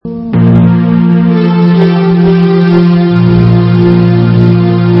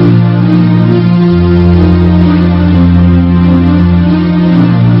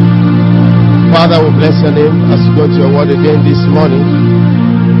your name as you go to your word again this morning.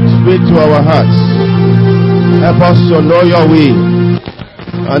 Speak to our hearts. Help us to know your will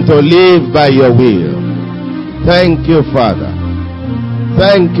and to live by your will. Thank you, Father.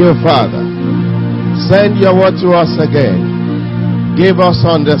 Thank you, Father. Send your word to us again. Give us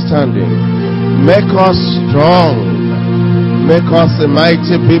understanding. Make us strong. Make us a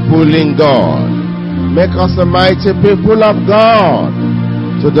mighty people in God. Make us a mighty people of God,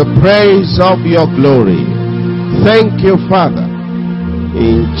 to the praise of your glory. Thank you, Father.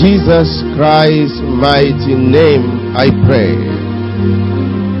 In Jesus Christ's mighty name I pray.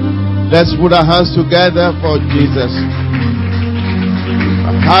 Let's put our hands together for Jesus.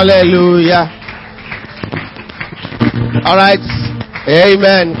 Hallelujah. All right.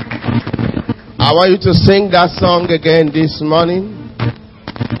 Amen. I want you to sing that song again this morning.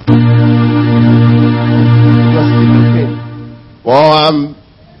 For I'm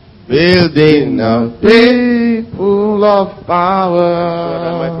building a people of power. So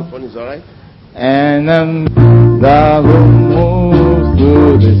that microphone is alright? And thou will move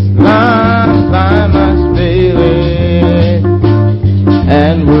through this land by my spirit,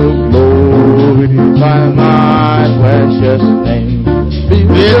 and will glorify my precious name.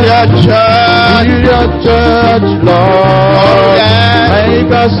 Build your church, Lord. Oh, yeah.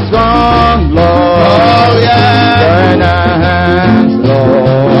 Make us strong, Lord. Oh, yeah. Join our hands, Lord.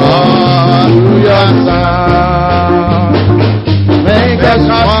 To your Son. Make us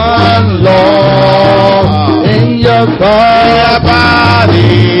one, Lord. In your body.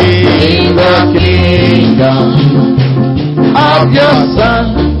 In the kingdom of your Son.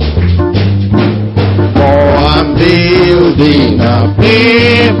 I'm building a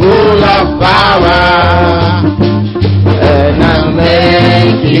people of power, and I'm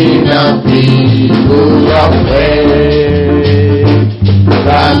making a people of faith,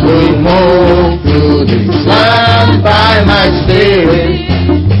 that we move through this land by my spirit,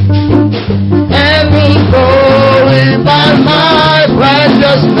 and we glorify my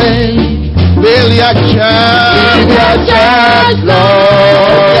precious name. Build your church,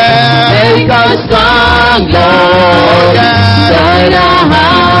 Lord. Yeah. Make us strong, Lord. Yeah. Join our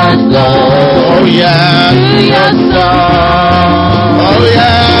hands, Lord. Oh yeah. To your Son. Oh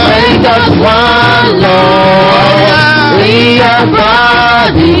yeah. Make us one, Lord. Oh yeah. We are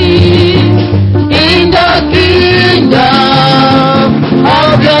bodies in the kingdom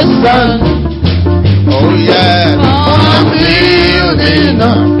of your Son. Oh yeah. I'm building a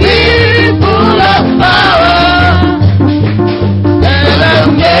people of power, and I'm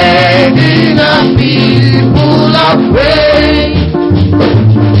making a people of praise.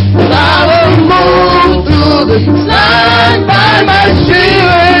 I will move through the land by my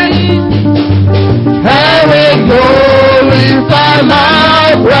spirit, and will glorify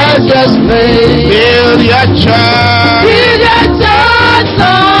my precious name. Build your church. Build your church,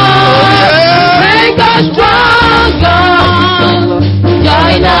 Lord. Make us strong, Lord.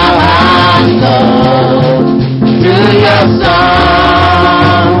 Join our hands, Lord, to your Son.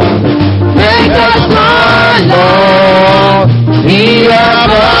 Make us one, Lord. Be a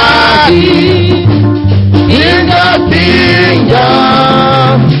body in the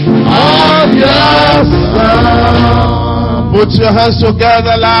kingdom of your Son. Put your hands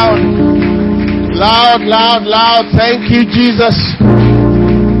together loud. Loud, loud, loud. Thank you, Jesus.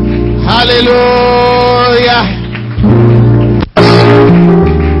 Hallelujah.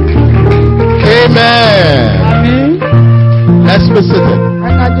 Amen. Let's be seated.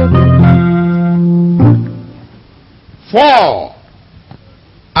 For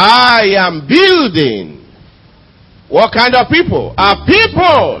I am building. What kind of people? A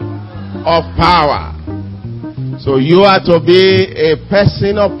people of power. So you are to be a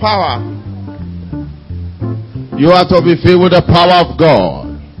person of power. You are to be filled with the power of God.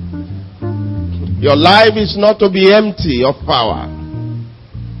 Your life is not to be empty of power.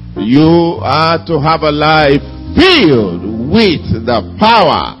 You are to have a life filled with the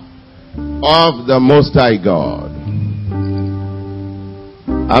power of the Most High God.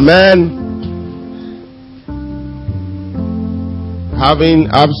 Amen. Having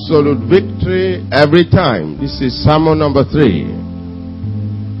absolute victory every time. This is sermon number 3.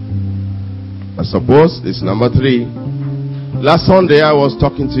 I suppose it's number 3. Last Sunday I was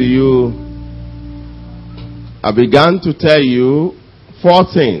talking to you. I began to tell you 4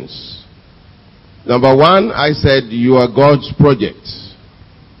 things. Number 1, I said you are God's project.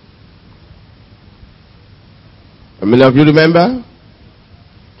 How many of you remember?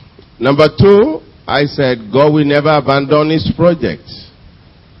 Number 2, I said God will never abandon his project.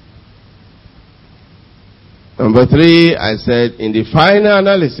 Number 3, I said in the final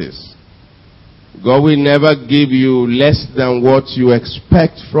analysis, God will never give you less than what you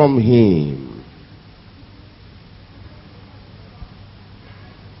expect from Him.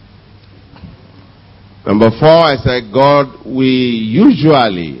 Number 4, I said God will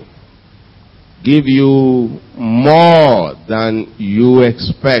usually give you more than you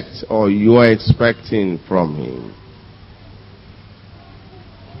expect or you are expecting from Him.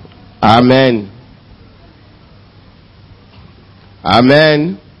 Amen.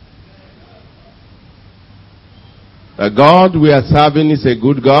 Amen. The God we are serving is a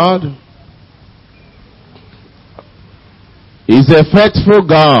good God. He's a faithful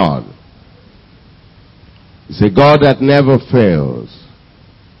God. He's a God that never fails.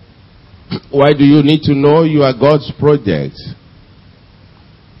 Why do you need to know you are God's project?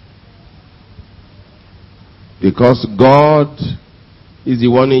 Because God is the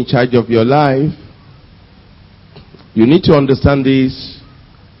one in charge of your life. You need to understand this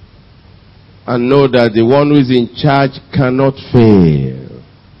and know that the one who is in charge cannot fail.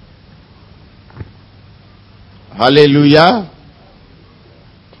 Hallelujah.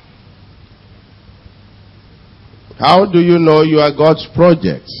 How do you know you are God's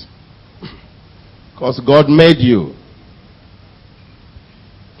project? Because God made you.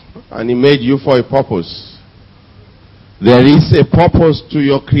 And He made you for a purpose. There is a purpose to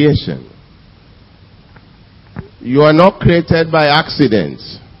your creation. You are not created by accident.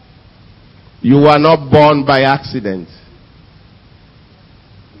 You are not born by accident.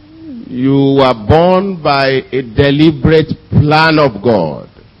 You are born by a deliberate plan of God.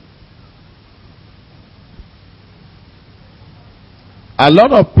 A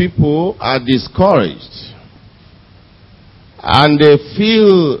lot of people are discouraged and they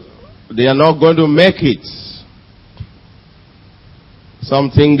feel they are not going to make it.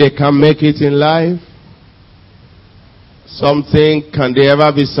 Some think they can't make it in life. Some think, can they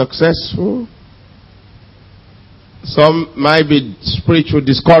ever be successful? Some might be spiritual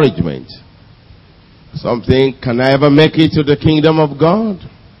discouragement. Some think, can I ever make it to the kingdom of God?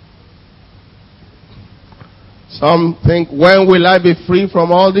 Some think, when will I be free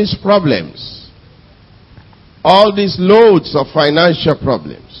from all these problems? All these loads of financial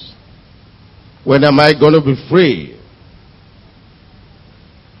problems. When am I going to be free?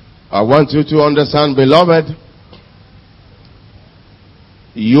 I want you to understand, beloved,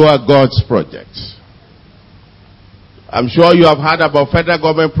 you are God's project. I'm sure you have heard about federal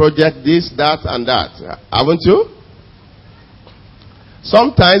government project, this, that, and that. Haven't you?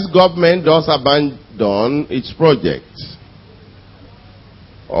 Sometimes government does abandon its project.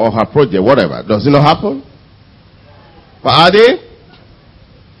 Or her project, whatever. Does it not happen? But are they?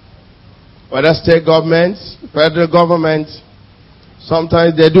 Whether state governments, federal government,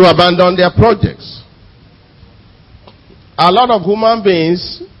 sometimes they do abandon their projects. A lot of human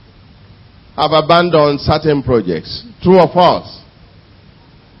beings have abandoned certain projects. True or false?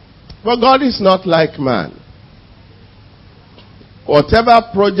 But God is not like man. Whatever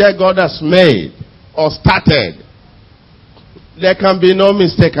project God has made or started, there can be no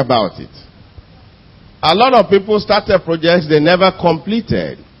mistake about it. A lot of people started projects they never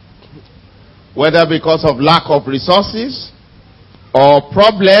completed. Whether because of lack of resources or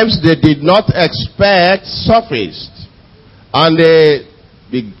problems they did not expect surfaced. And they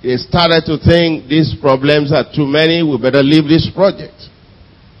started to think these problems are too many, we better leave this project.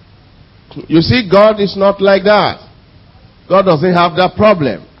 You see, God is not like that. God doesn't have that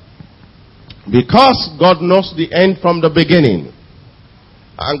problem. Because God knows the end from the beginning.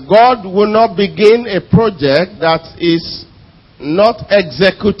 And God will not begin a project that is not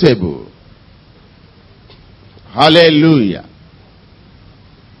executable. Hallelujah.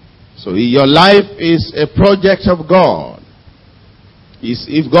 So your life is a project of God.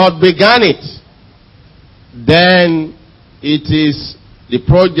 If God began it, then the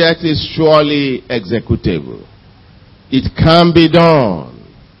project is surely executable. It can be done.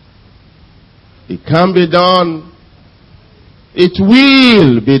 It can be done. It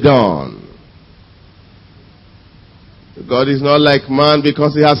will be done. God is not like man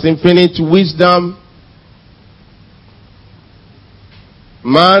because He has infinite wisdom.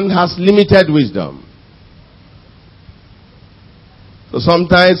 Man has limited wisdom. So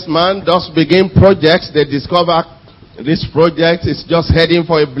sometimes man does begin projects, they discover this project is just heading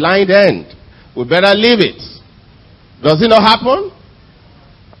for a blind end. We better leave it. Does it not happen?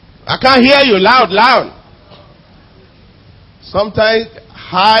 I can't hear you loud. Sometimes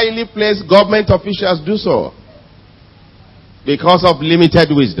highly placed government officials do so because of limited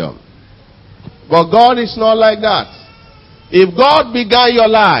wisdom. But God is not like that. If God began your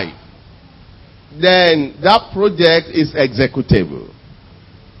life, then that project is executable.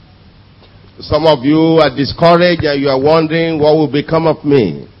 Some of you are discouraged and you are wondering what will become of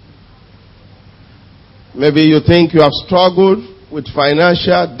me. Maybe you think you have struggled with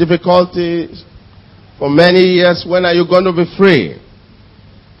financial difficulties for many years. When are you going to be free?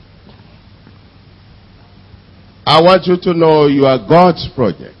 I want you to know you are God's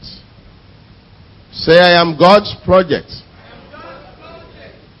project. Say, I am God's project.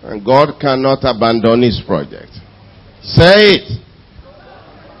 And God cannot abandon his project. Say it.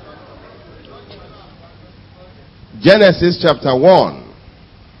 Genesis chapter 1,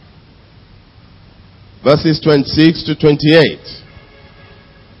 verses 26 to 28.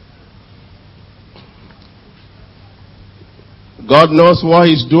 God knows what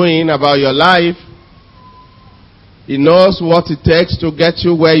he's doing about your life. He knows what it takes to get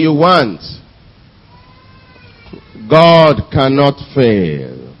you where you want. God cannot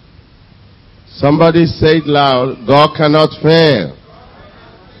fail. Somebody say it loud. God cannot fail.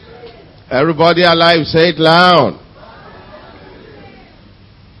 Everybody alive, say it loud.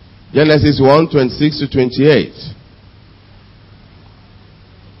 Genesis 1, 26 to 28.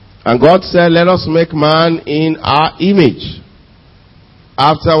 And God said, let us make man in our image,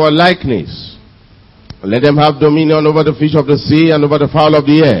 after our likeness. Let them have dominion over the fish of the sea, and over the fowl of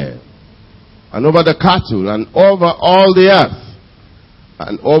the air, and over the cattle, and over all the earth,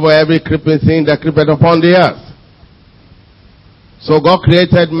 and over every creeping thing that creepeth upon the earth. So God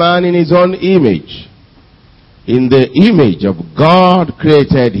created man in his own image. In the image of God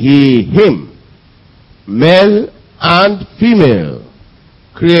created he him. Male and female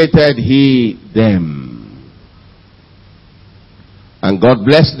created he them. And God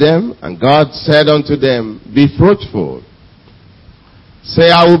blessed them, and God said unto them, be fruitful. Say,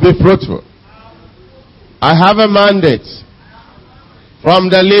 I will be fruitful. I have a mandate from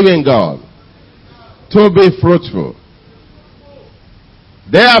the living God to be fruitful.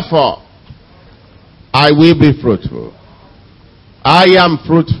 Therefore, I will be fruitful. I am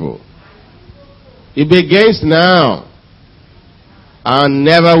fruitful. It begins now and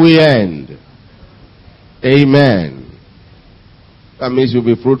never will end. Amen. That means you'll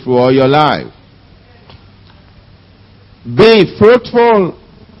be fruitful all your life. Be fruitful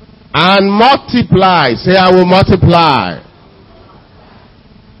and multiply. Say, I will multiply.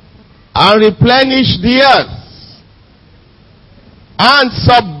 And replenish the earth. And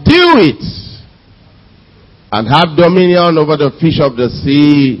subdue it. And have dominion over the fish of the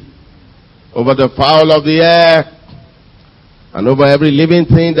sea, over the fowl of the air, and over every living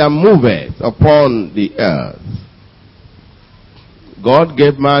thing that moveth upon the earth. God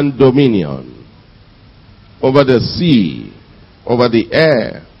gave man dominion over the sea, over the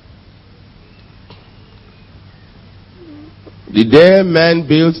air. The day man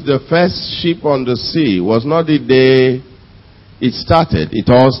built the first ship on the sea was not the day it started. It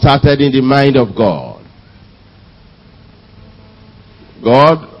all started in the mind of God.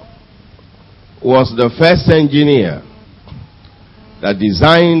 God was the first engineer that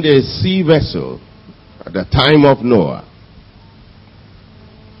designed a sea vessel at the time of Noah.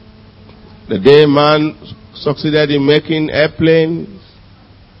 The day man succeeded in making airplanes,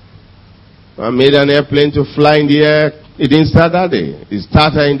 and made an airplane to fly in the air, it didn't start that day. It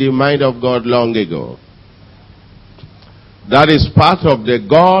started in the mind of God long ago. That is part of the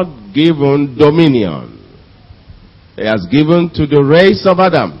God-given dominion He has given to the race of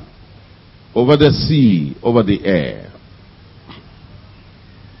Adam over the sea, over the air.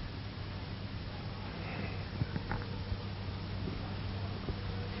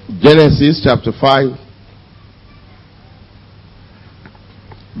 Genesis chapter 5,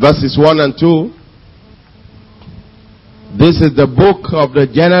 verses 1 and 2. This is the book of the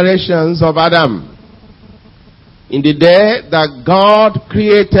generations of Adam. In the day that God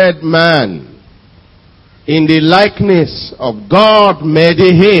created man, in the likeness of God made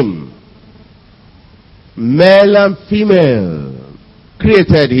he him. Male and female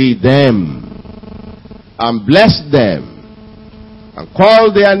created he them, and blessed them, and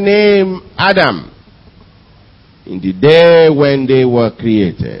called their name Adam, in the day when they were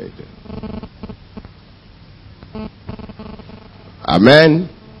created. Amen.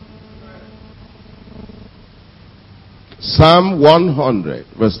 Psalm 100,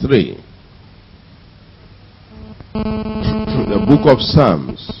 verse 3. The book of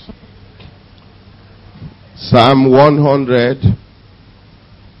Psalms. Psalm 100,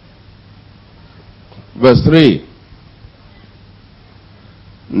 verse 3.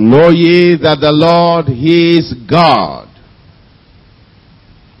 Know ye that the Lord, He is God.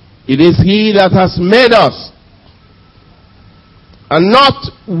 It is He that has made us, and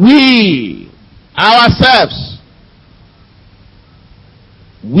not we ourselves.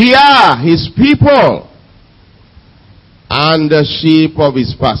 We are his people and the sheep of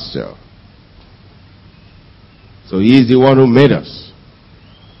his pasture. So he is the one who made us.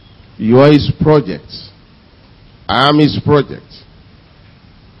 You are his project. I am his project.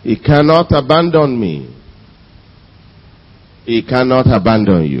 He cannot abandon me. He cannot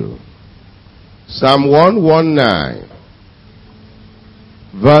abandon you. Psalm 119,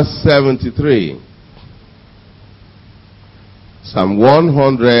 verse 73. Psalm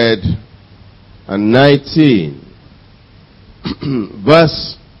 119,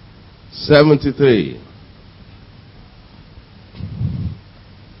 verse 73.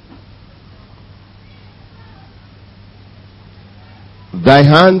 Thy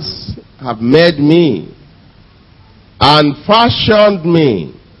hands have made me and fashioned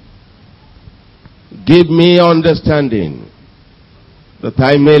me. Give me understanding, that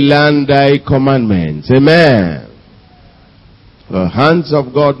I may learn thy commandments. Amen. The hands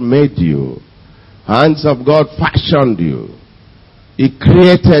of God made you. Hands of God fashioned you. He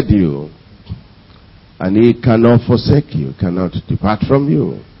created you. And he cannot forsake you, cannot depart from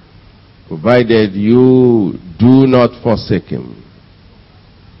you, provided you do not forsake him.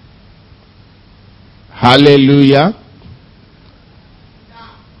 Hallelujah.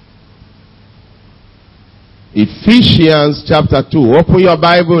 Ephesians chapter 2. Open your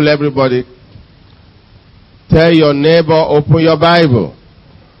Bible, everybody. Tell your neighbor, open your Bible.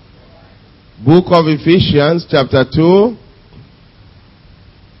 Book of Ephesians chapter 2.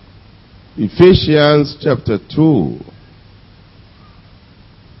 Ephesians chapter 2.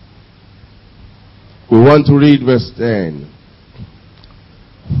 We want to read verse 10.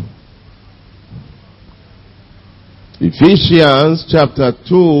 Ephesians chapter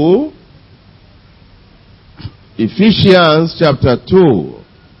 2. Ephesians chapter 2.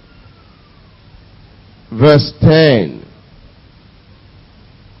 Verse 10.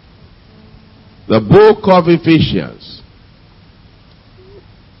 The book of Ephesians.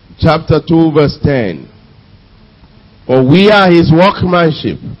 Chapter 2 verse 10. For we are his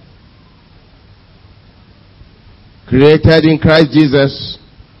workmanship, created in Christ Jesus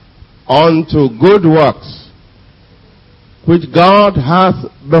unto good works, which God hath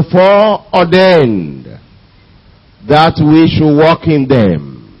before ordained that we should walk in them.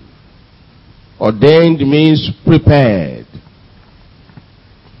 Ordained means prepared.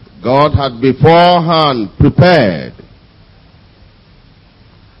 God had beforehand prepared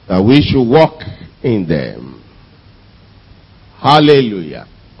that we should walk in them. Hallelujah.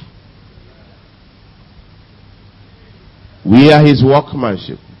 We are his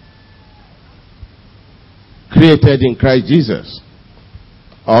workmanship, created in Christ Jesus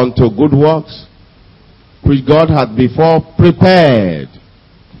unto good works, which God had before prepared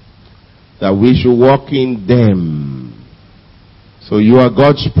that we should walk in them. So you are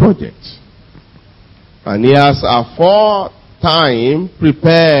God's project. And he has aforetime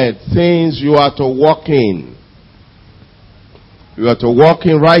prepared things you are to walk in. You are to walk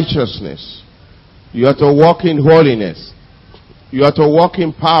in righteousness. You are to walk in holiness. You are to walk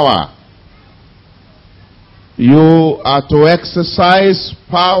in power. You are to exercise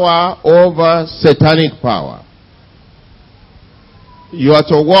power over satanic power. You are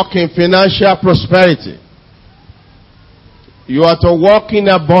to walk in financial prosperity. You are to walk in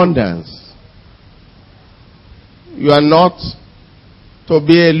abundance. You are not to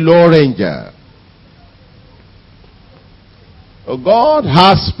be a low ranger. God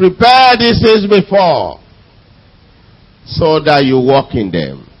has prepared these things before so that you walk in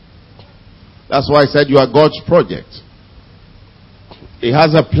them. That's why I said you are God's project. He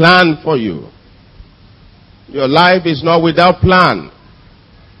has a plan for you. Your life is not without plan.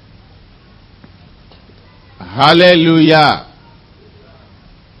 Hallelujah.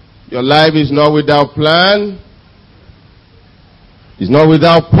 Your life is not without plan. It's not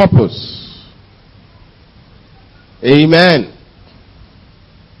without purpose. Amen.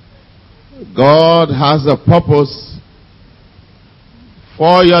 God has a purpose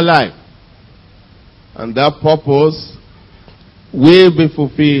for your life. And that purpose will be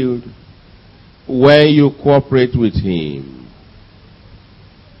fulfilled when you cooperate with him.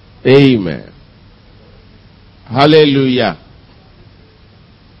 Amen. Hallelujah.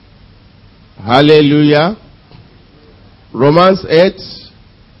 Hallelujah. Romans 8,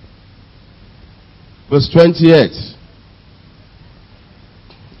 verse 28.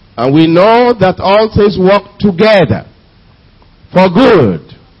 And we know that all things work together for good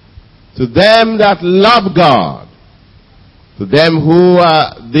to them that love God, to them who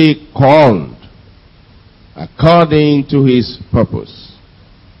are the called according to his purpose.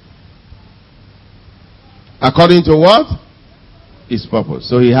 According to what? his purpose.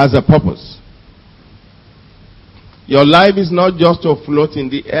 So he has a purpose. Your life is not just to float in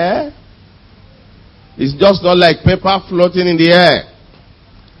the air. It's just not like paper floating in the air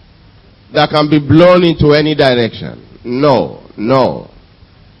that can be blown into any direction. No, no.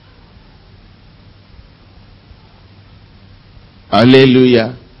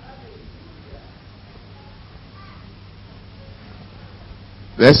 Hallelujah.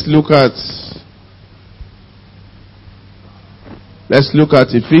 Let's look at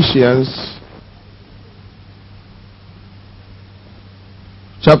Ephesians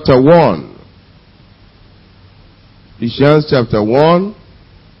chapter 1. Ephesians chapter 1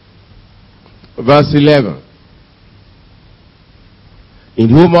 verse 11. In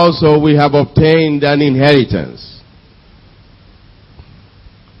whom also we have obtained an inheritance.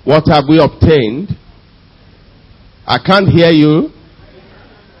 What have we obtained? I can't hear you.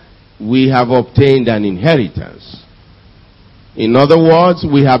 We have obtained an inheritance. In other words,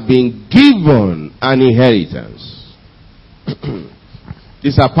 we have been given an inheritance.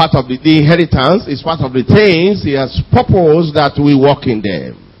 These are part of the inheritance is part of the things he has purposed that we walk in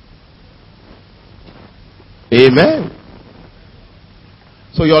them. Amen.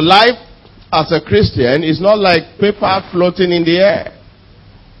 So your life as a Christian is not like paper floating in the air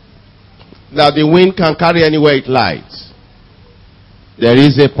that the wind can carry anywhere it likes. There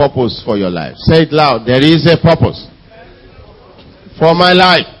is a purpose for your life. Say it loud. There is a purpose for my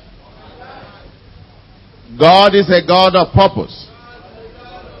life. God is a God of purpose.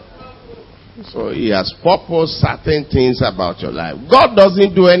 So he has purposed certain things about your life. God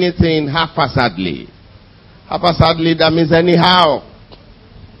doesn't do anything haphazardly. Haphazardly, that means anyhow.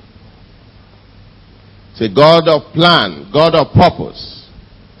 It's a God of plan, God of purpose.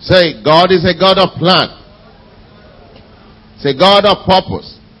 Say, God is a God of plan. It's a God of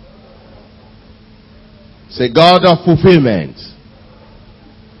purpose. It's a God of fulfillment.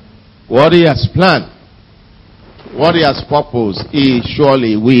 What he has planned, what he has purposed, he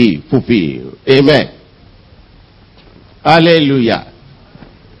surely will fulfill. Amen. Hallelujah.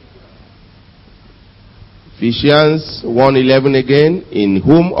 Ephesians 1:11 again. In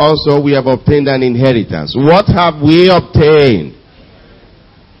whom also we have obtained an inheritance. What have we obtained?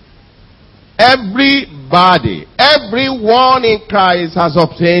 Everybody, everyone in Christ has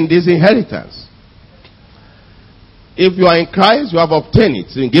obtained this inheritance. If you are in Christ, you have obtained it.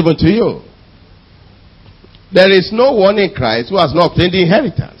 It's been given to you. There is no one in Christ who has not obtained the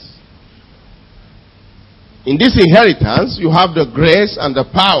inheritance. In this inheritance, you have the grace and the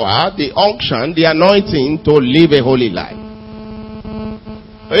power, the unction, the anointing to live a holy life.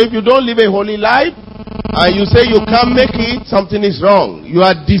 If you don't live a holy life, and you say you can't make it, something is wrong. You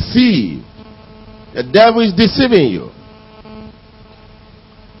are deceived. The devil is deceiving you.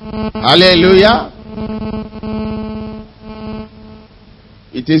 Hallelujah.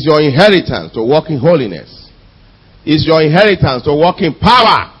 It is your inheritance to walk in holiness. It's your inheritance to walk in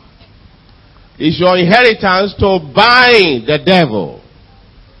power. It's your inheritance to bind the devil.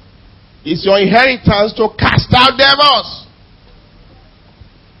 It's your inheritance to cast out devils.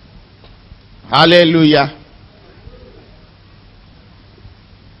 Hallelujah.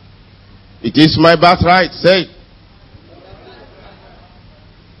 It is my birthright. Say it.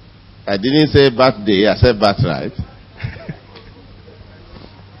 I didn't say birthday, I said birthright.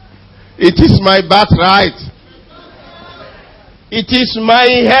 It is my birthright. It is my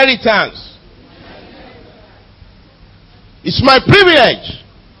inheritance. It's my privilege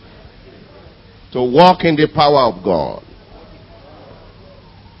to walk in the power of God.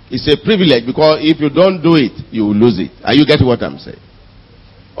 It's a privilege because if you don't do it, you will lose it. Are you getting what I'm saying?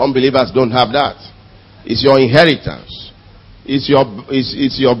 Unbelievers don't have that. It's your inheritance. It's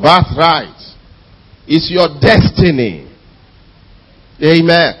your birthright. It's your destiny.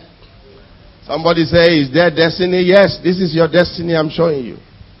 Amen. Somebody say, is there destiny? Yes, this is your destiny I'm showing you.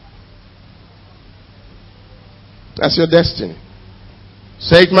 That's your destiny.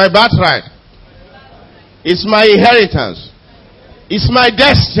 Say it, my birthright. It's my inheritance. It's my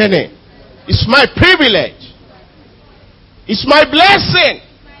destiny. It's my privilege. It's my blessing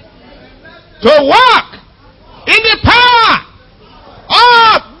to walk in the power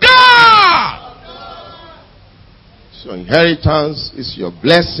of God. It's your inheritance. It's your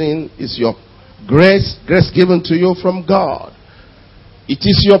blessing. It's your grace given to you from God. It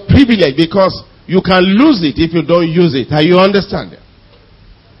is your privilege because you can lose it if you don't use it. Are you understanding?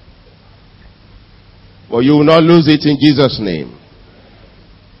 Well, you will not lose it in Jesus' name.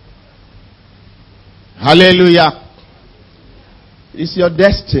 Hallelujah. It's your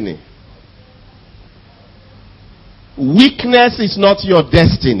destiny. Weakness is not your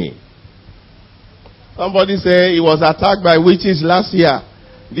destiny. Somebody say he was attacked by witches last year.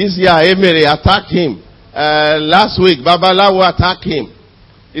 This year, Emery attacked him. Last week, Babalawo attacked him.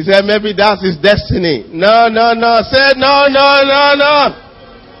 He said maybe that's his destiny. No. Say no.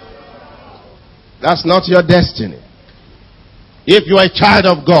 That's not your destiny. If you are a child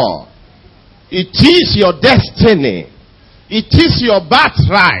of God, it is your destiny. It is your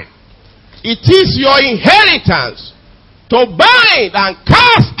birthright. It is your inheritance to bind and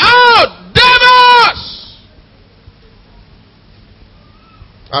cast out devils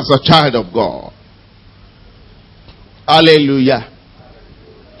as a child of God. Hallelujah.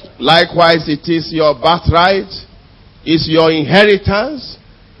 Likewise, it is your birthright, it's your inheritance,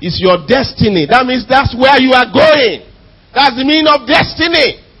 it's your destiny. That means that's where you are going. That's the meaning of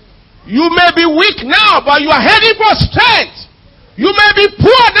destiny. You may be weak now, but you are heading for strength. You may be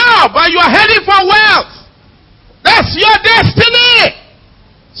poor now, but you are heading for wealth. That's your destiny.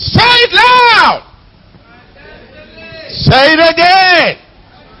 Say it loud. Say it again.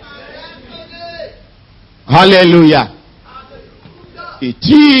 Hallelujah. It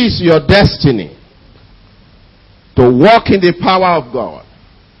is your destiny to walk in the power of God.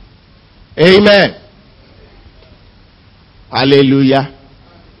 Amen. Hallelujah.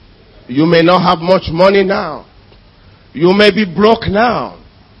 You may not have much money now. You may be broke now.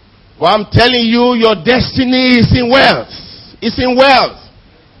 But I'm telling you, your destiny is in wealth. It's in wealth.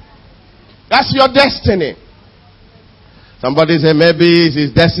 That's your destiny. Somebody say maybe it's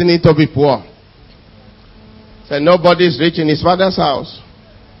his destiny to be poor. Say nobody is rich in his father's house.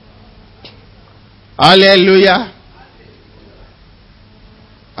 Hallelujah.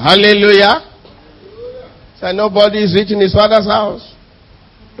 Hallelujah. Say nobody is rich in his father's house.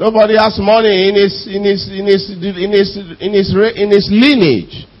 Nobody has money in his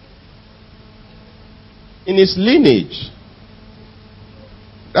lineage. In his lineage.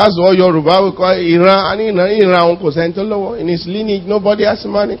 That's what Yoruba will call Iran. In his lineage, nobody has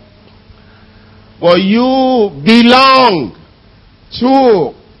money. But you belong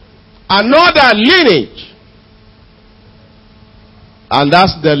to another lineage. And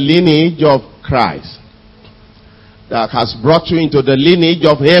that's the lineage of Christ. That has brought you into the lineage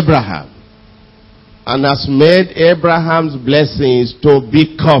of Abraham. And has made Abraham's blessings to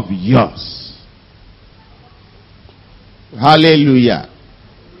become yours. Hallelujah.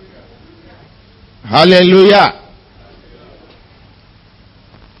 Hallelujah.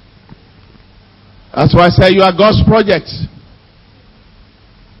 That's why I say you are God's project.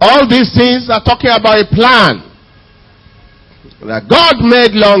 All these things are talking about a plan that God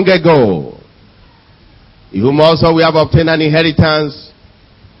made long ago. In whom also we have obtained an inheritance.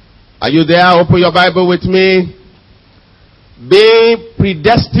 Are you there? Open your Bible with me. Being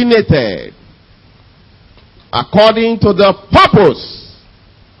predestinated according to the purpose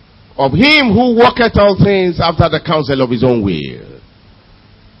of him who worketh all things after the counsel of his own will.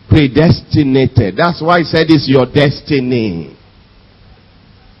 Predestinated. That's why he said it's your destiny.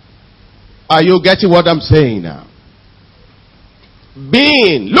 Are you getting what I'm saying now?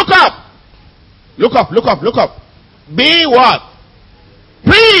 Being, look up. Look up. Being what?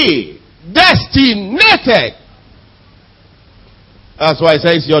 Predestinated. That's why it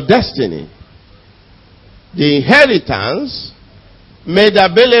says your destiny. The inheritance made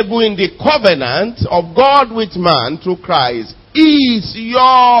available in the covenant of God with man through Christ is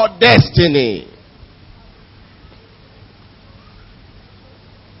your destiny.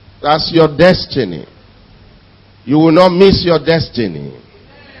 That's your destiny. You will not miss your destiny.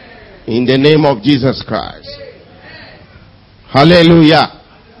 In the name of Jesus Christ. Hallelujah.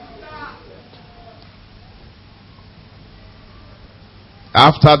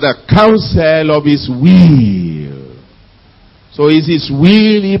 After the counsel of his will. So it's his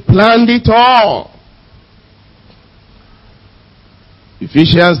will, he planned it all.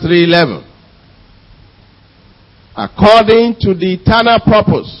 Ephesians 3:11. According to the eternal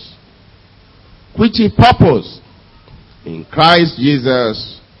purpose, which he purposed in Christ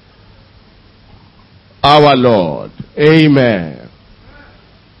Jesus our Lord. Amen.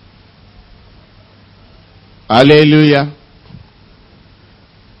 Hallelujah.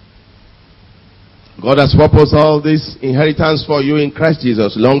 God has purposed all this inheritance for you in Christ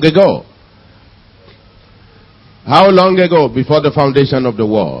Jesus long ago. How long ago? Before the foundation of the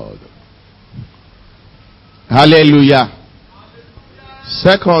world. Hallelujah.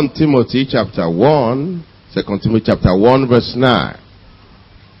 2 Timothy chapter 1. 2 Timothy chapter 1 verse 9.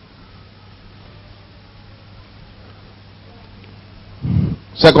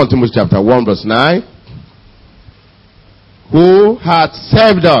 2 Timothy chapter 1 verse 9. Who hath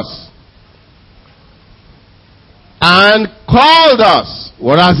saved us and called us.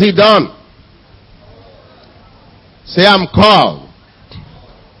 What has he done? Say, I'm called.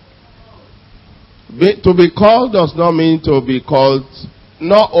 To be called does not mean to be called,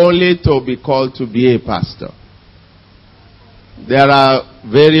 not only to be called to be a pastor. There are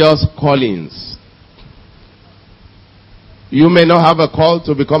various callings. You may not have a call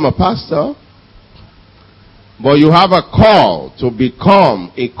to become a pastor, but you have a call to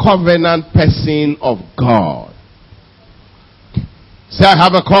become a covenant person of God. Say, I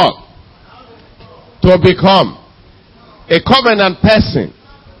have a call to become a covenant person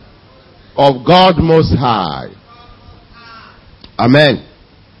of God Most High. Amen.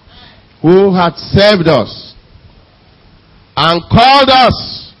 Who hath saved us and called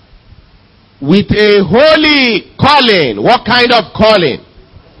us with a holy calling. What kind of calling?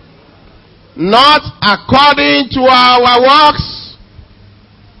 Not according to our works,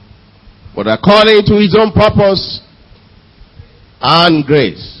 but according to his own purpose and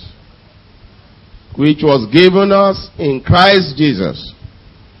grace, which was given us in Christ Jesus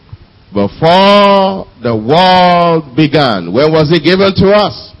before the world began. When was it given to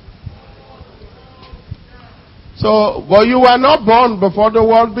us? So, but you were not born before the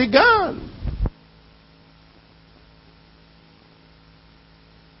world began.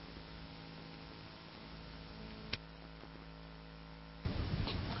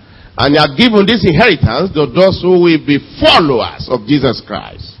 And you are given this inheritance to those who will be followers of Jesus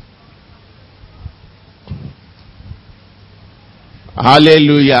Christ.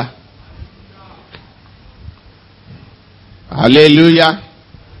 Hallelujah. Hallelujah.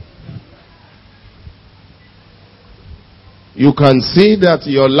 You can see that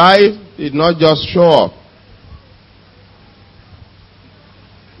your life did not just show up.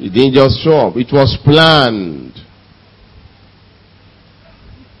 It didn't just show up. It was planned.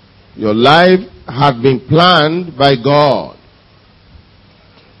 Your life had been planned by God.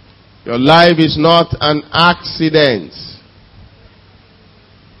 Your life is not an accident.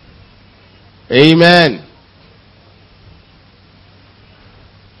 Amen.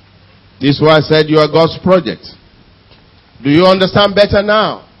 This is why I said you are God's project. Do you understand better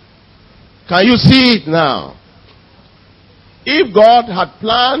now? Can you see it now? If God had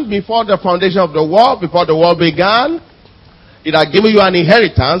planned before the foundation of the world, before the world began, it had given you an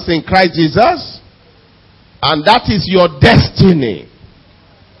inheritance in Christ Jesus, and that is your destiny.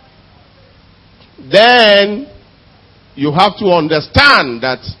 Then you have to understand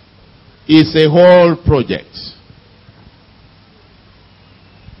that it's a whole project.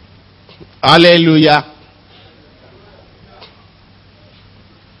 Hallelujah.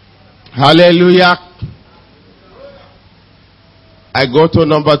 Hallelujah. I go to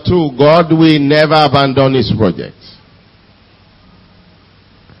number 2. God will never abandon his project.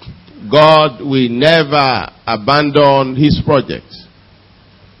 God will never abandon his project.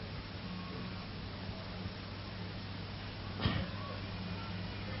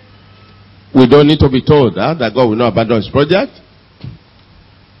 We don't need to be told that God will not abandon his project.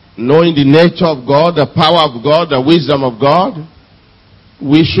 Knowing the nature of God, the power of God, the wisdom of God,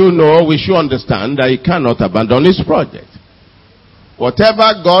 we should know, we should understand that he cannot abandon his project.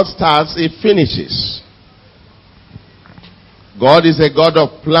 Whatever God starts, he finishes. God is a God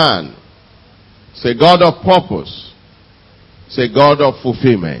of plan. It's a God of purpose. It's a God of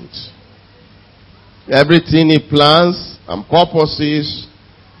fulfillment. Everything he plans and purposes,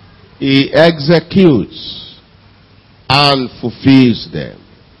 he executes and fulfills them.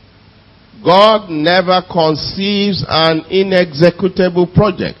 God never conceives an inexecutable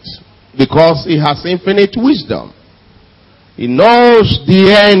project because he has infinite wisdom. He knows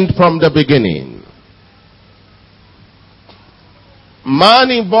the end from the beginning. Man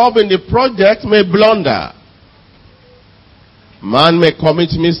involved in the project may blunder. Man may commit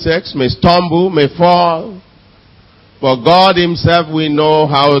mistakes, may stumble, may fall. But God himself will know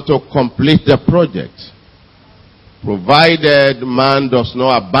how to complete the project, provided man does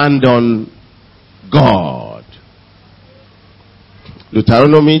not abandon God.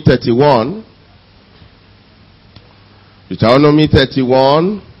 Deuteronomy 31. Deuteronomy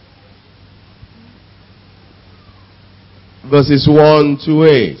 31, verses 1 to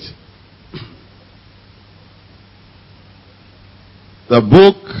 8. The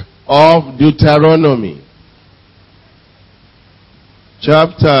book of Deuteronomy,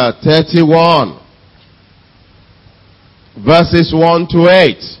 chapter 31, verses 1 to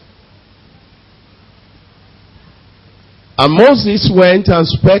 8. And Moses went and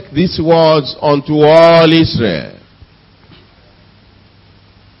spake these words unto all Israel.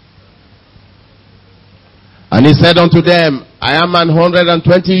 And he said unto them, I am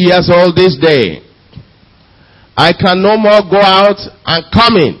 120 years old this day. I can no more go out and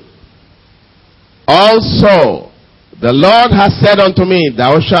come in. Also, The Lord has said unto me,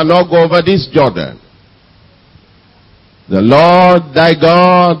 thou shalt not go over this Jordan. The Lord thy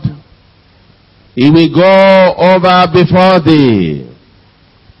God, he will go over before thee,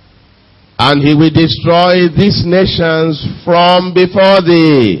 and he will destroy these nations from before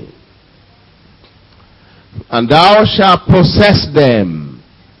thee, and thou shalt possess them.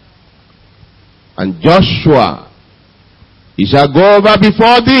 And Joshua, he shall go over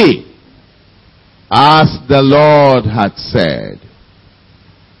before thee, as the Lord had said.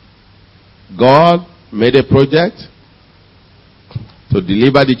 God made a project to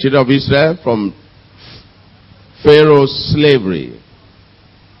deliver the children of Israel from Pharaoh's slavery.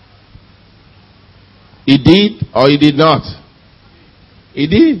 He did or he did not? He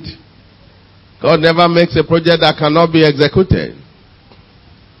did. God never makes a project that cannot be executed.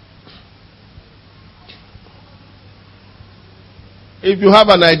 If you have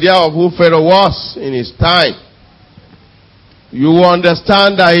an idea of who Pharaoh was in his time, you will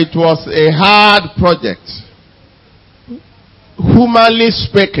understand that it was a hard project. Humanly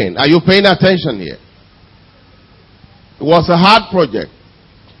speaking, are you paying attention here? It was a hard project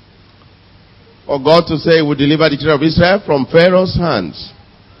for God to say he would deliver the children of Israel from Pharaoh's hands.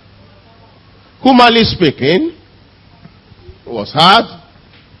 Humanly speaking, it was hard.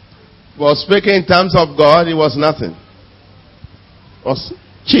 But speaking in terms of God, it was nothing. It was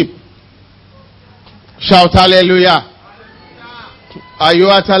cheap. Shout hallelujah. Are you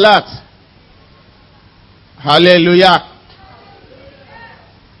at alert? Hallelujah.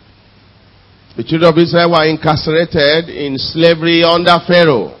 The children of Israel were incarcerated in slavery under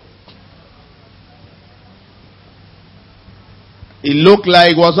Pharaoh. It looked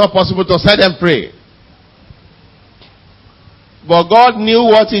like it was not possible to set them free. But God knew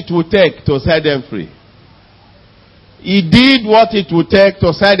what it would take to set them free. He did what it would take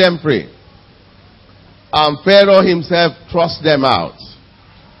to set them free. And Pharaoh himself thrust them out.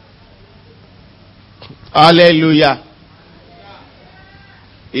 Hallelujah.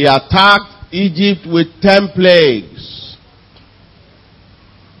 He attacked Egypt with 10 plagues.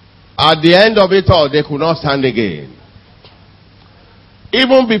 At the end of it all, they could not stand again.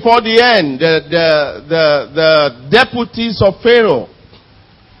 Even before the end, the deputies of Pharaoh,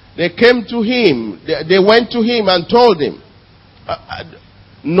 they came to him, they went to him and told him,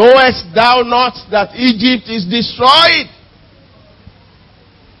 knowest thou not that Egypt is destroyed?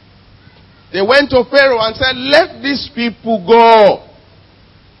 They went to Pharaoh and said, let these people go.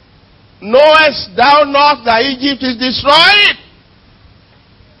 Knowest thou not that Egypt is destroyed?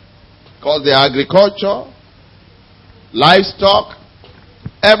 Because their agriculture, livestock,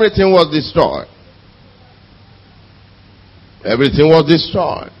 everything was destroyed. Everything was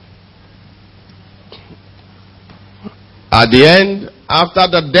destroyed. At the end, after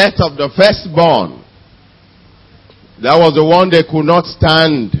the death of the firstborn, that was the one they could not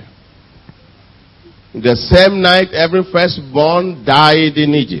stand. The same night, every firstborn died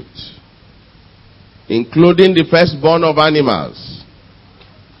in Egypt, including the firstborn of animals.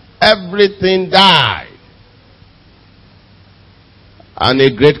 Everything died. And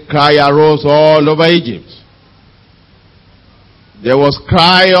a great cry arose all over Egypt. There was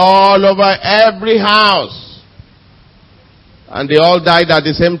cry all over every house. And they all died at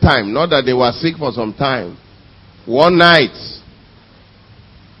the same time. Not that they were sick for some time. One night.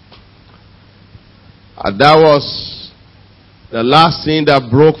 And that was the last thing that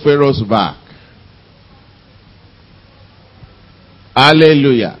broke Pharaoh's back.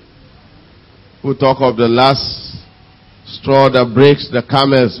 Hallelujah. We'll talk of the last straw that breaks the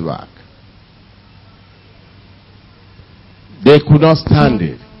camel's back. They could not stand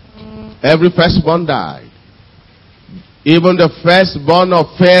it. Every firstborn died. Even the firstborn of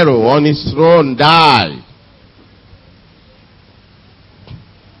Pharaoh on his throne died.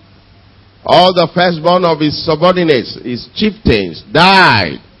 All the firstborn of his subordinates, his chieftains,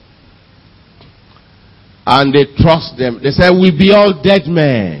 died. And they thrust them. They said, we be all dead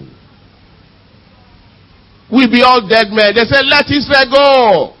men. We be all dead men. They said, let Israel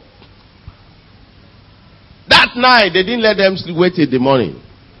go. That night, they didn't let them wait till the morning.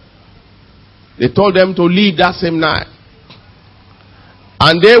 They told them to leave that same night.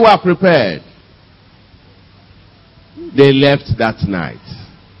 And they were prepared. They left that night.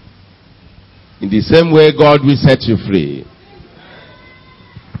 In the same way, God will set you free.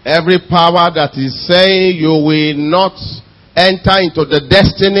 Every power that is saying you will not enter into the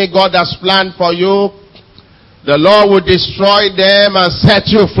destiny God has planned for you, the Lord will destroy them and set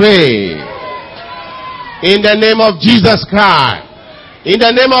you free. In the name of Jesus Christ. In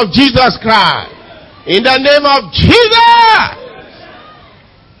the name of Jesus Christ. In the name of Jesus.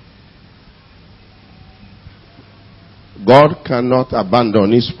 God cannot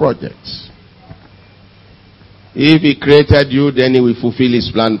abandon his projects. If he created you, then he will fulfill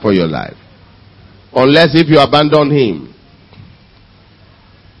his plan for your life. Unless if you abandon him.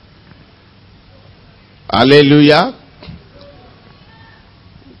 Hallelujah.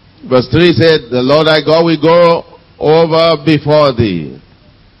 Verse 3 said, the Lord thy God will go over before thee.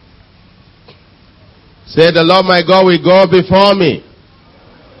 Say, the Lord my God will go before me.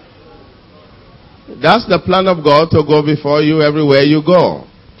 That's the plan of God, to go before you everywhere you go.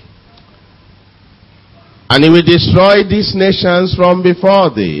 And he will destroy these nations from before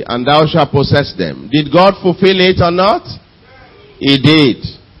thee, and thou shalt possess them. Did God fulfill it or not? He did.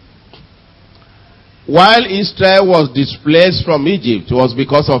 While Israel was displaced from Egypt, it was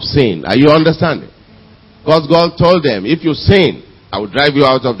because of sin. Are you understanding? Because God told them, if you sin, I will drive you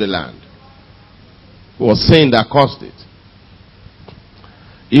out of the land. It was sin that caused it.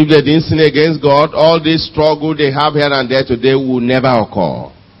 If they didn't sin against God, all this struggle they have here and there today will never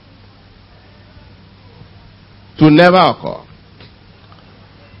occur. To never occur.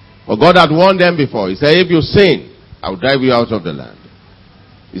 But God had warned them before. He said, if you sin, I will drive you out of the land.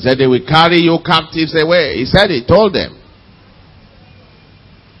 He said, they will carry you captives away. He said it, told them.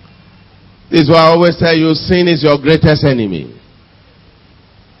 This is why I always tell you, sin is your greatest enemy.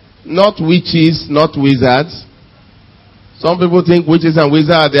 Not witches, not wizards. Some people think witches and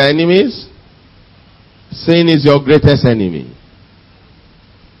wizards are their enemies. Sin is your greatest enemy.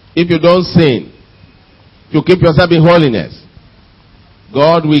 If you don't sin, if you keep yourself in holiness,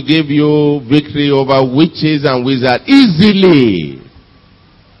 God will give you victory over witches and wizards easily.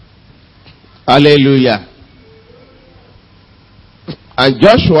 Hallelujah. And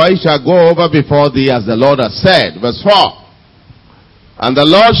Joshua shall go over before thee as the Lord has said. Verse 4. And the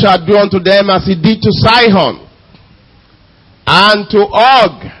Lord shall do unto them as he did to Sihon and to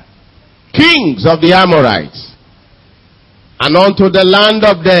Og, kings of the Amorites, and unto the land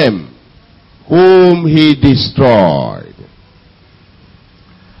of them whom he destroyed.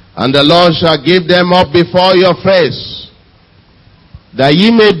 And the Lord shall give them up before your face, that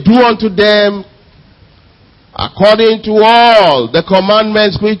ye may do unto them according to all the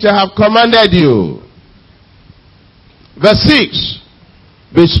commandments which I have commanded you. Verse 6.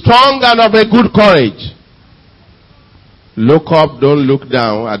 Be strong and of a good courage. Look up, don't look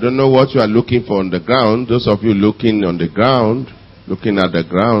down. I don't know what you are looking for on the ground. Those of you looking on the ground, looking at the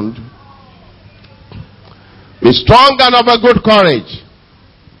ground. Be strong and of a good courage.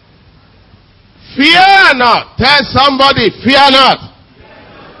 Fear not. Tell somebody, fear not.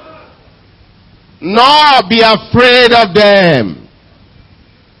 Nor be afraid of them.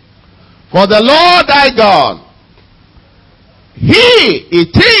 For the Lord thy God, he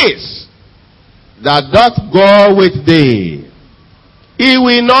it is that doth go with thee. He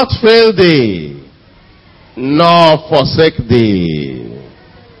will not fail thee, nor forsake thee.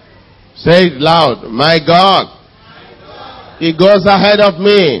 Say it loud. My God, he goes ahead of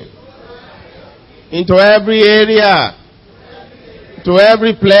me into every area, to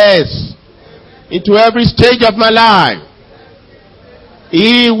every place, into every stage of my life.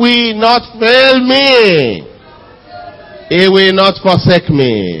 He will not fail me. He will not forsake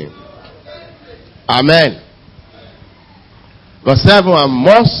me. Amen. Verse 7, and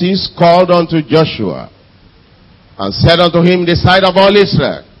Moses called unto Joshua, and said unto him the sight of all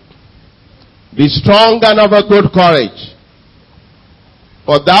Israel, be strong and of a good courage,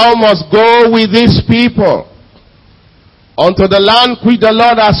 for thou must go with these people unto the land which the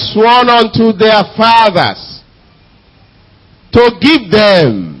Lord has sworn unto their fathers, to give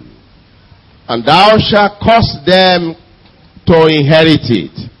them, and thou shalt cause them to inherit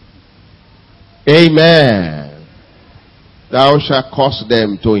it. Amen. Thou shalt cause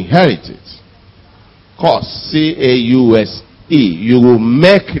them to inherit it. Cause, C-A-U-S-E. You will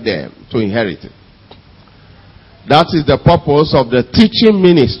make them to inherit it. That is the purpose of the teaching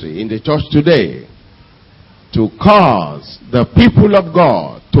ministry in the church today. To cause the people of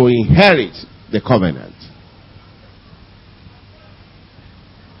God to inherit the covenant.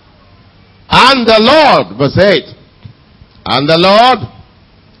 And the Lord, verse 8, and the Lord,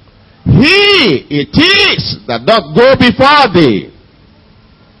 he it is that doth go before thee.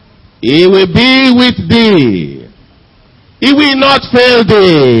 He will be with thee. He will not fail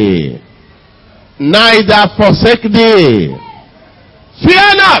thee, neither forsake thee.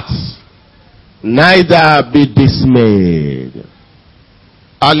 Fear not, neither be dismayed.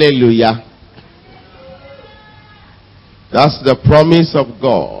 Hallelujah. That's the promise of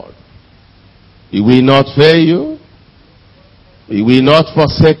God. He will not fail you. He will not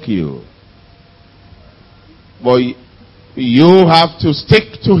forsake you. But you have to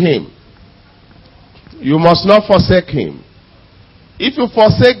stick to him. You must not forsake him. If you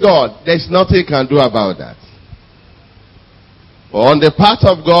forsake God, there's nothing you can do about that. But on the path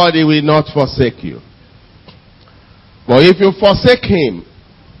of God, he will not forsake you. But if you forsake him,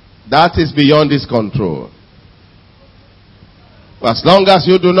 that is beyond his control. As long as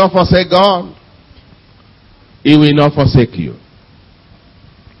you do not forsake God, he will not forsake you.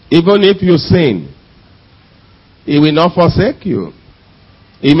 Even if you sin, he will not forsake you.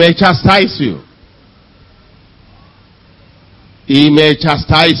 He may chastise you. He may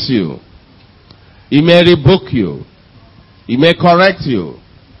chastise you. He may rebuke you. He may correct you.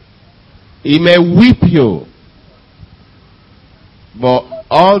 He may whip you. But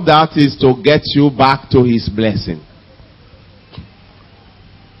all that is to get you back to his blessing.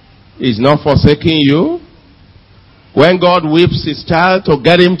 He's not forsaking you. When God whips his child to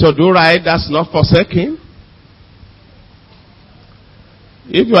get him to do right, that's not forsaking.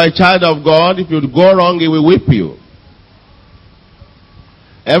 If you are a child of God, if you go wrong, he will whip you.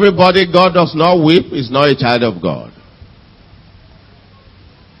 Everybody God does not whip is not a child of God.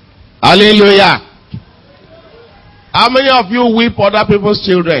 Hallelujah. How many of you whip other people's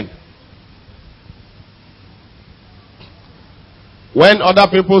children? When other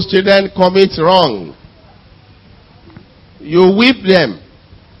people's children commit wrong, you whip them.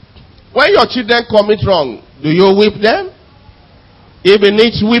 When your children commit wrong, do you whip them? If it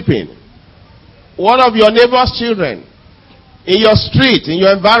needs whipping. One of your neighbor's children, in your street, in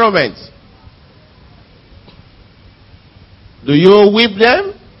your environment, do you whip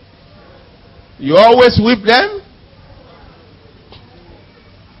them? You always whip them?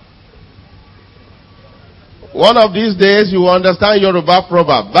 One of these days you will understand Yoruba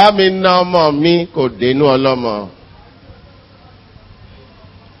proverb. Ba mi na ọmọ mi kò dénú ọlọ́mọ.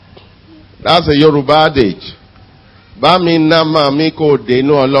 That's a Yoruba adage. Ba mi na ọmọ mi kò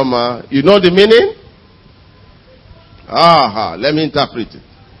dénú ọlọ́mọ. You know the meaning? Let me interpret it.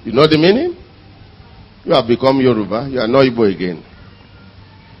 You know the meaning? You have become Yoruba. You are not Igbo again.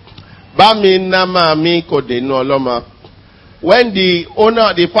 Ba mi na ọmọ mi kò dénú ọlọ́mọ. When the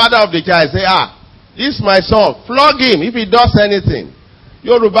owner, the father of the child say, this is my son, flog him if he does anything.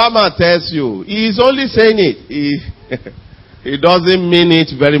 Yoruba man tells you, he is only saying it. He doesn't mean it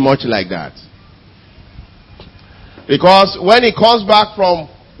very much like that. Because when he comes back from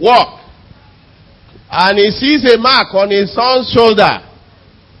work, and he sees a mark on his son's shoulder,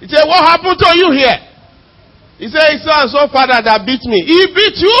 he says, what happened to you here? He says, it's so father that beat me. He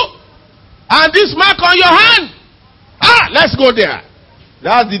beat you? And this mark on your hand? Let's go there.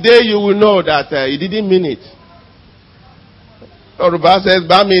 That's the day you will know that he didn't mean it. Yoruba says,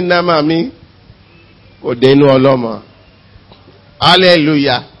 Ba mi na mami, kò dénú ọlọ́mọ.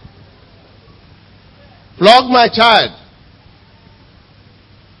 Hallelujah. Flog my child.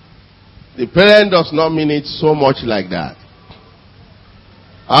 The parent does not mean it so much like that.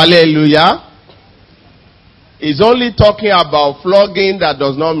 Hallelujah. He's only talking about flogging that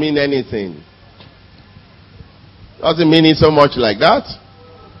does not mean anything. Doesn't mean it so much like that.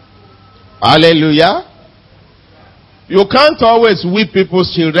 Hallelujah. You can't always whip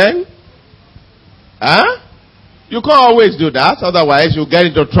people's children. You can't always do that. Otherwise, you get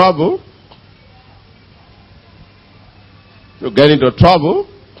into trouble. You get into trouble.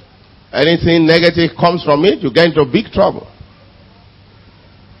 Anything negative comes from it, you get into big trouble.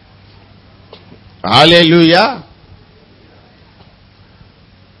 Hallelujah.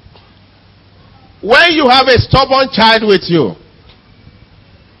 When you have a stubborn child with you,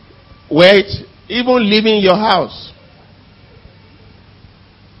 wait, even leaving your house,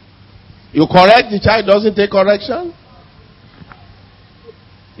 you correct the child, doesn't take correction.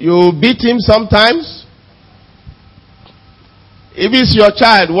 You beat him sometimes. If it's your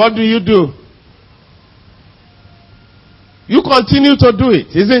child, what do? You continue to do it,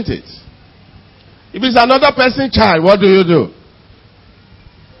 isn't it? If it's another person's child, what do?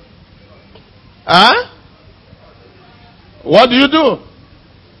 What do?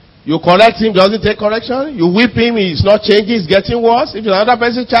 You correct him, doesn't take correction. You whip him, he's not changing, he's getting worse. If it's another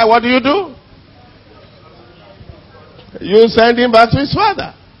person's child, what do? You send him back to his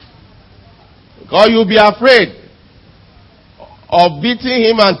father. Because you'll be afraid of beating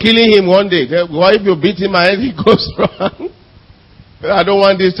him and killing him one day. What if you beat him and anything goes wrong? I don't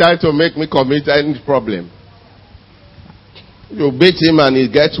want this child to make me commit any problem. You beat him and he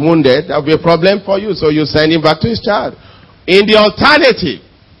gets wounded, that will be a problem for you. So you send him back to his child. In the alternative,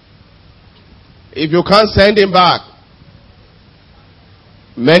 if you can't send him back,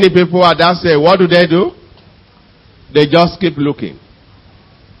 many people at that say, what do? They just keep looking.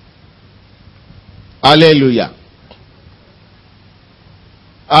 Hallelujah.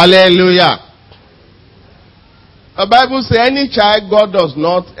 Hallelujah. The Bible says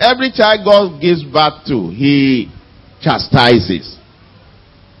every child God gives birth to, he chastises.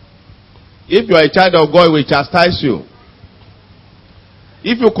 If you are a child of God, he will chastise you.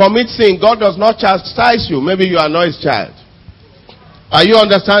 If you commit sin, God does not chastise you. Maybe you are not his child. Are you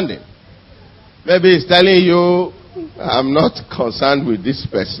understanding? Maybe he's telling you, I'm not concerned with this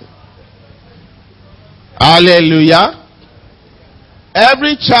person. Hallelujah.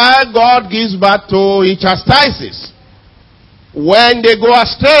 Every child God gives birth to, he chastises when they go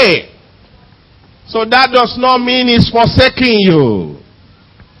astray. So that does not mean he's forsaking you.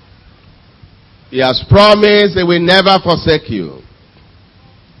 He has promised he will never forsake you.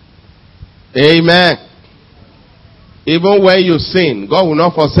 Amen. Even when you sin, God will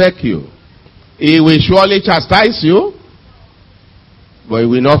not forsake you. He will surely chastise you, but he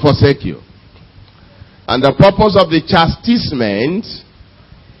will not forsake you. And the purpose of the chastisement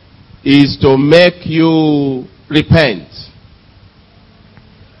is to make you repent.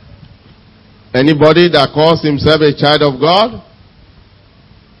 Anybody that calls himself a child of God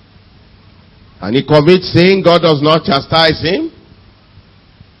and he commits sin, God does not chastise him.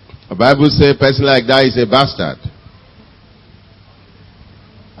 The Bible says a person like that is a bastard.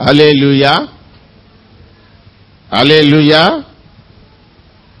 Hallelujah. Hallelujah.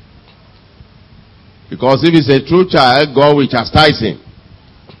 Because if he's a true child, God will chastise him.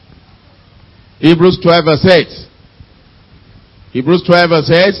 Hebrews 12 verse 8. Hebrews 12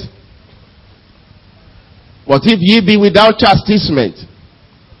 verse 8. But if ye be without chastisement,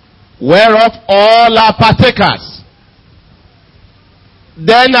 whereof all are partakers,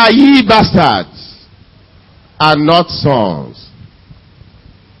 then are ye bastards, and not sons.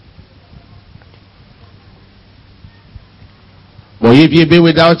 But if ye be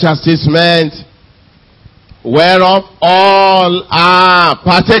without chastisement, whereof all are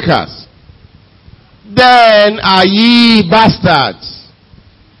partakers, then are ye bastards,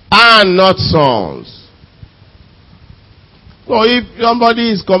 and not sons. So if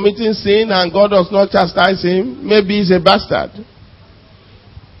somebody is committing sin and God does not chastise him, maybe he's a bastard.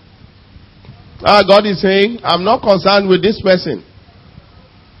 God is saying, I'm not concerned with this person.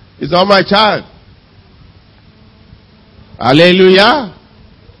 He's not my child. Hallelujah.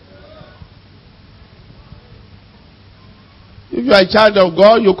 If you are a child of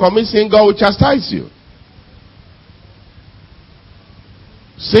God, you commit sin, God will chastise you.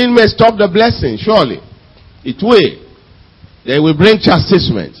 Sin may stop the blessing, surely. It will. They will bring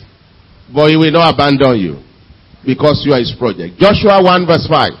chastisement. But he will not abandon you. Because you are his project. Joshua 1 verse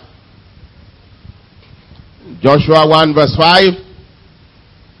 5. Joshua 1 verse 5.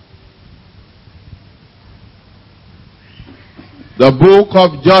 The book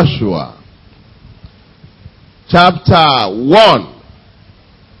of Joshua. Chapter 1.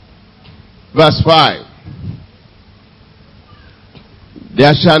 Verse 5.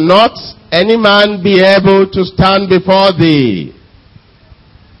 There shall not any man be able to stand before thee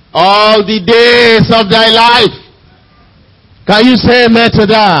all the days of thy life. Can you say amen to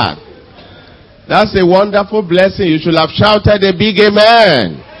that? That's a wonderful blessing. You should have shouted a big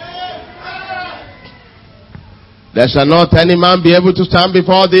amen. There shall not any man be able to stand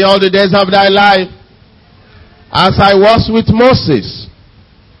before thee all the days of thy life. As I was with Moses,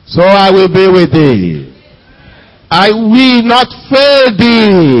 so I will be with thee. I will not fail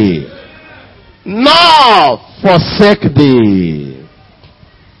thee, nor forsake thee.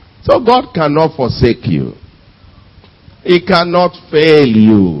 So God cannot forsake you. He cannot fail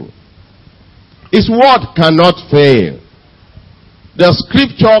you. His word cannot fail. The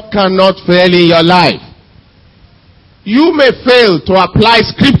scripture cannot fail in your life. You may fail to apply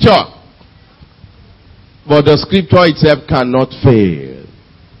scripture, but the scripture itself cannot fail.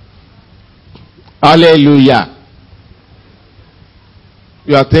 Hallelujah.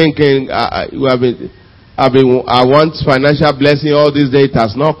 You are thinking, I want financial blessing all these days. It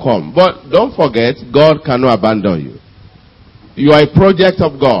has not come. But don't forget, God cannot abandon you. You are a project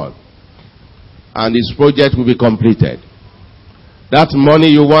of God. And his project will be completed. That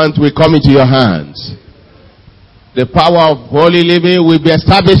money you want will come into your hands. The power of holy living will be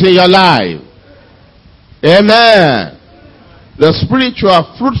established in your life. Amen. The spiritual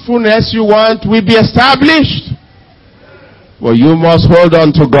fruitfulness you want will be established. But you must hold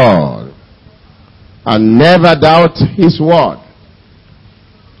on to God and never doubt his word.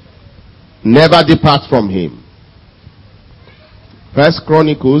 Never depart from him. 1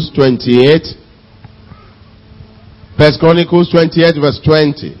 Chronicles 28. 1 Chronicles 28 verse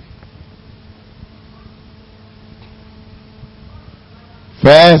 20.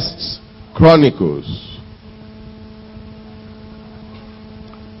 1 Chronicles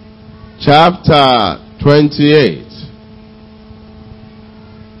chapter 28.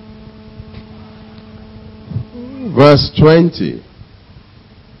 Verse 20.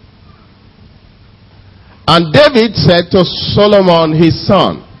 And David said to Solomon his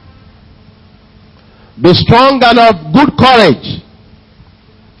son, be strong and of good courage,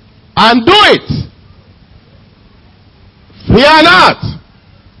 and do it. Fear not,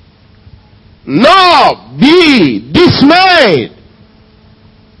 nor be dismayed.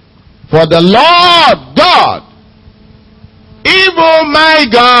 For the Lord God, even my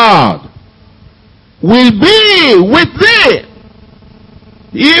God, will be with thee.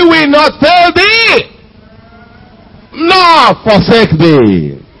 He will not fail thee, nor forsake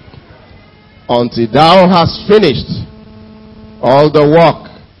thee, until thou hast finished all the work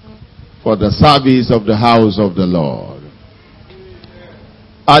for the service of the house of the Lord.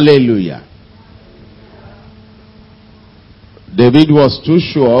 Hallelujah. David was too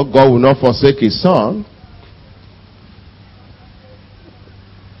sure God will not forsake his son.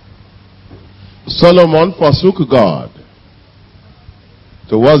 Solomon forsook God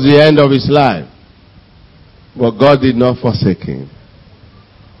towards the end of his life, but God did not forsake him.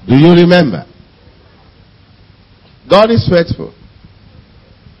 Do you remember? God is faithful.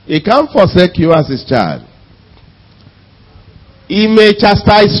 He can't forsake you as his child. He may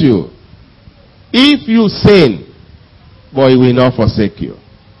chastise you if you sin, but he will not forsake you.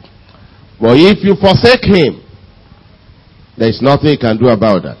 But if you forsake him, there is nothing he can do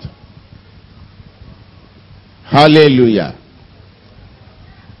about that. Hallelujah.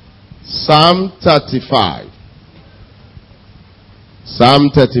 Psalm 35. Psalm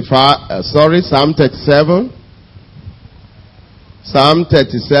 37. Psalm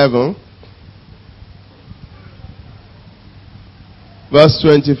 37. Verse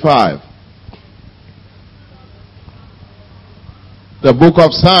 25. The book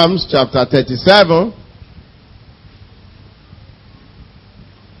of Psalms, chapter 37.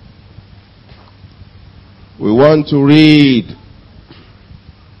 We want to read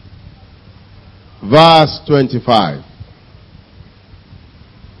verse 25.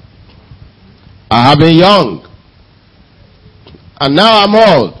 I have been young, and now I'm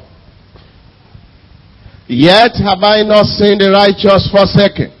old. Yet have I not seen the righteous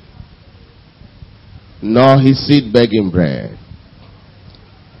forsaken, nor his seed begging bread.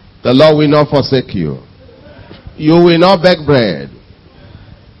 The Lord will not forsake you. You will not beg bread.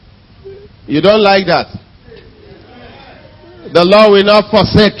 You don't like that? The Lord will not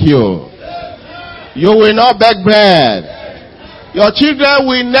forsake you. You will not beg bread. Your children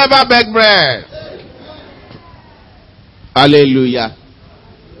will never beg bread. Hallelujah.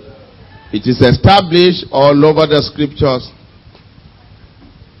 It is established all over the scriptures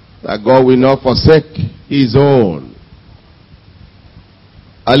that God will not forsake his own.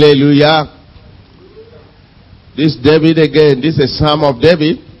 Hallelujah. This David again, this is a Psalm of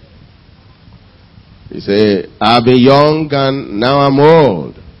David. He said, I've been young and now I'm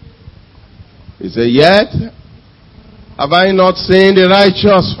old. He said, yet have I not seen the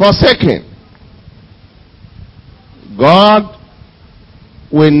righteous forsaken. God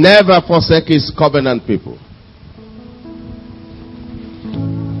will never forsake his covenant people.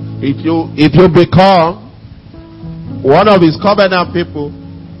 If you become one of his covenant people,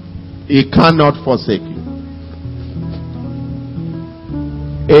 he cannot forsake you.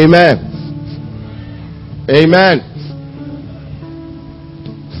 Amen. Amen.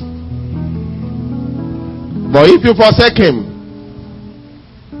 But if you forsake him,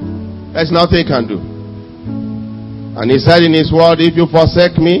 there's nothing he can do. And he said in his word, if you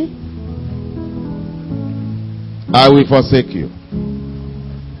forsake me, I will forsake you.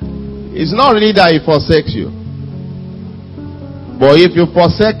 It's not really that he forsakes you. But if you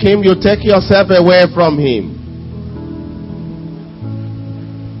forsake him, you take yourself away from him.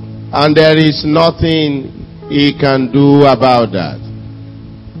 And there is nothing he can do about that.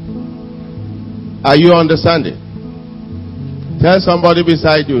 Are you understanding? Tell somebody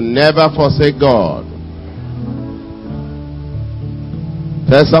beside you, never forsake God.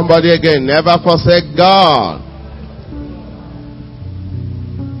 Tell somebody again, never forsake God.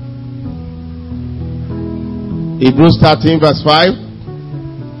 Hebrews 13 verse 5.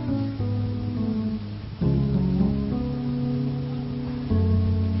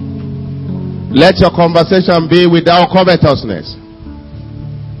 Let your conversation be without covetousness,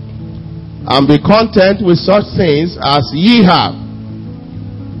 and be content with such things as ye have.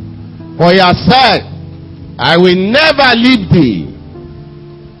 For he has said, I will never leave thee,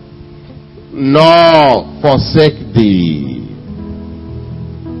 nor forsake thee.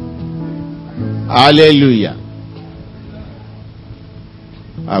 Hallelujah.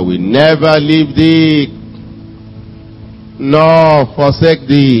 I will never leave thee, nor forsake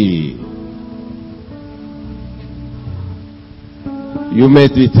thee. You may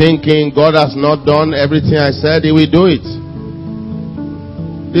be thinking, God has not done everything I said, He will do it.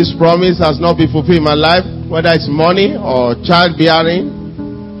 This promise has not been fulfilled in my life, whether it's money or childbearing.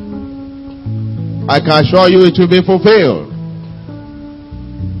 I can assure you it will be fulfilled,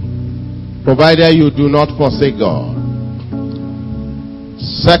 provided you do not forsake God.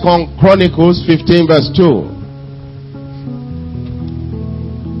 2 Chronicles 15 verse 2.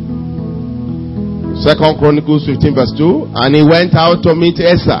 2 Chronicles 15 verse 2. And he went out to meet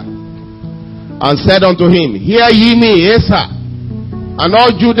Asa, and said unto him, Hear ye me, Asa, and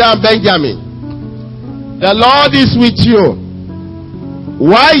all Judah and Benjamin. The Lord is with you.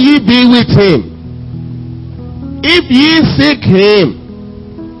 Why ye be with him? If ye seek him,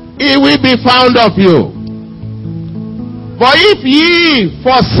 he will be found of you. For if ye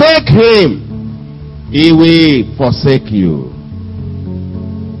forsake him, he will forsake you.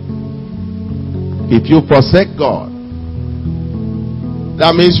 If you forsake God,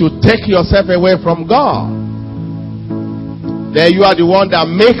 that means you take yourself away from God. Then you are the one that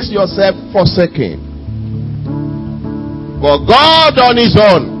makes yourself forsaken. But God on his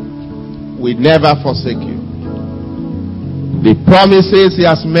own will never forsake you. The promises he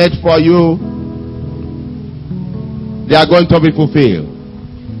has made for you, they are going to be fulfilled.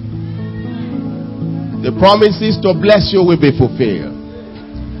 The promises to bless you will be fulfilled.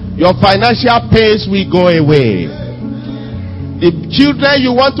 Your financial pains will go away. The children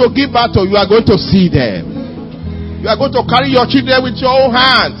you want to give birth to, you are going to see them. You are going to carry your children with your own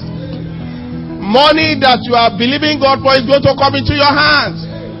hands. Money that you are believing God for is going to come into your hands.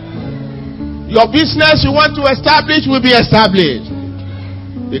 Your business you want to establish will be established,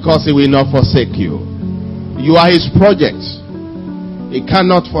 because he will not forsake you. You are his project. He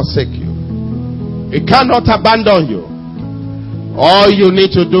cannot forsake you. He cannot abandon you. All you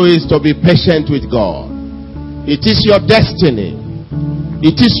need to do is to be patient with God. It is your destiny.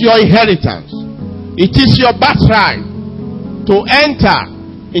 It is your inheritance. It is your birthright to enter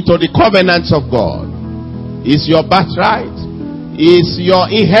into the covenants of God. It's your birthright. It's your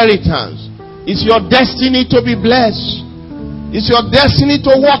inheritance. It's your destiny to be blessed. It's your destiny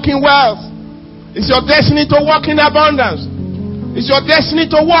to walk in wealth. It's your destiny to walk in abundance. It's your destiny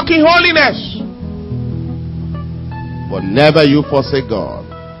to walk in holiness. But never you forsake God.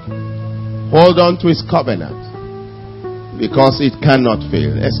 Hold on to his covenant, because it cannot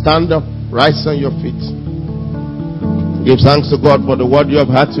fail. Stand up, rise on your feet. Give thanks to God for the word you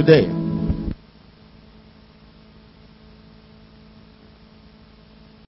have had today.